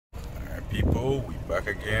People, we back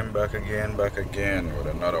again with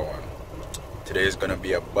another one. Today is gonna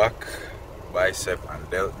be a back, bicep and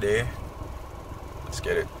delt day. Let's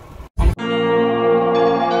get it.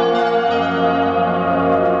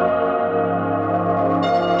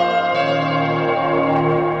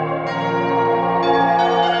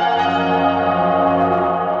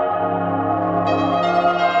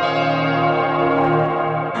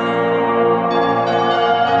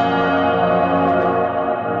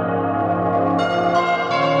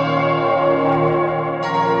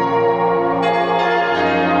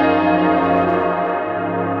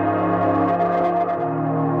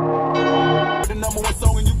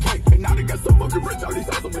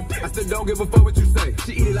 Don't give a fuck what you say.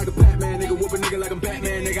 She eat it like a Batman, nigga. Whoop a nigga like I'm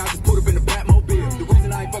Batman, nigga. I just put up in the Batmobile. The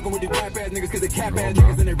reason I ain't fucking with these rap ass niggas, cause they cap ass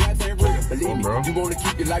niggas and they raps ain't real. Believe me, you wanna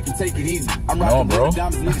keep your life and take it easy. I'm rocking with the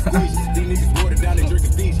diamonds, niggas squeeze. These niggas water down, they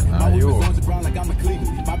drinking Fiji. My whip is orange and brown like I'm a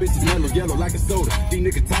Cleveland. My bitch is mellow, yellow like a soda. These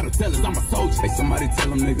niggas title tellers, I'm a soldier. Hey, somebody tell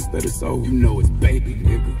them niggas that it's old. You know it's baby,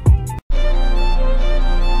 nigga.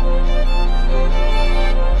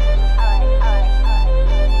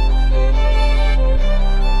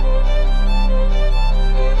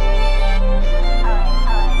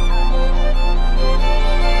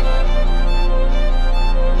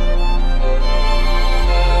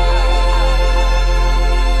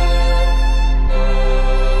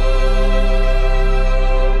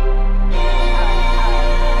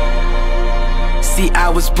 I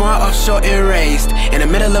was born offshore and raised in the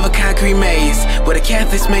middle of a concrete maze, where the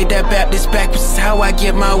Catholics made that Baptist back, which is how I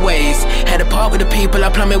get my ways. Had to part with the people I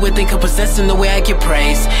plummet with, think of possessing the way I get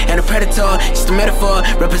praised. And a predator, just a metaphor,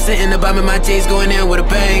 representing the bomb in my days, going in with a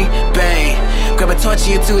bang, bang. Grab a torch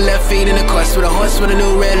in your two left feet in the course with a horse with a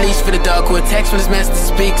new red leash for the dog who attacks when his master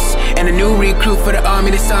speaks. And a new recruit for the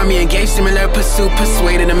army that's on me, engaged similar pursuit,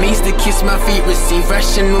 persuaded the means to kiss my feet, receive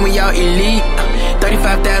Russian when we all elite.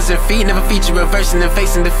 35,000 feet, never feature reversing and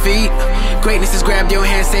facing defeat. Greatness is grab your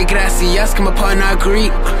hand, say gracias, come upon our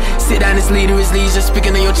greet. Sit down as leader is leisure,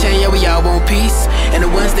 speaking on your chain, yeah, we all want peace. And the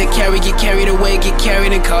ones that carry get carried away, get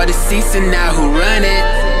carried and called deceased, and now who run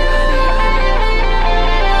it?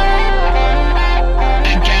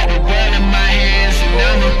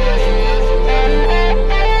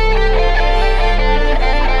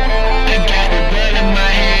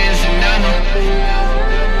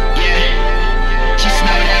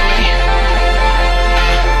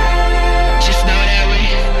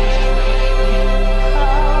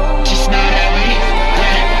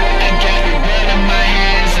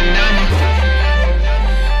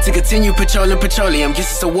 To continue patrolling petroleum,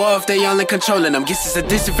 guess it's a war if they all in controlling them. Guess it's a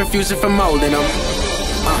distant refusal from molding them.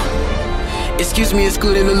 Excuse me,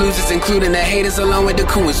 excluding the losers, including the haters along with the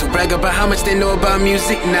coons who brag about how much they know about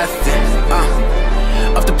music. Nothing.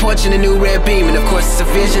 Off the porch in a new red beam, and of course it's a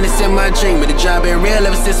vision, it's in my dream. But the job ain't real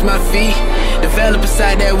ever since my feet develop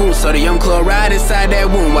inside that wound. So the young chloride inside that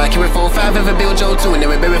wound. Why carry 4-5 ever build Joe 2 and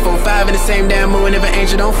never bury 4-5 in the same damn moon? Never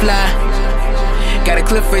angel don't fly. Got a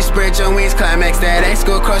cliff face, spread your wings, climax that X,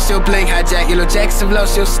 go across your bling. Hijack yellow jacks have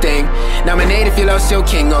lost your sting. Nominate if you lost your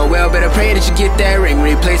king. Oh well, better pray that you get that ring.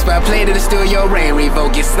 Replaced by a play that'll steal your reign.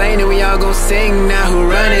 Revoke, get slain, and we all gon' sing. Now who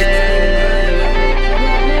run it?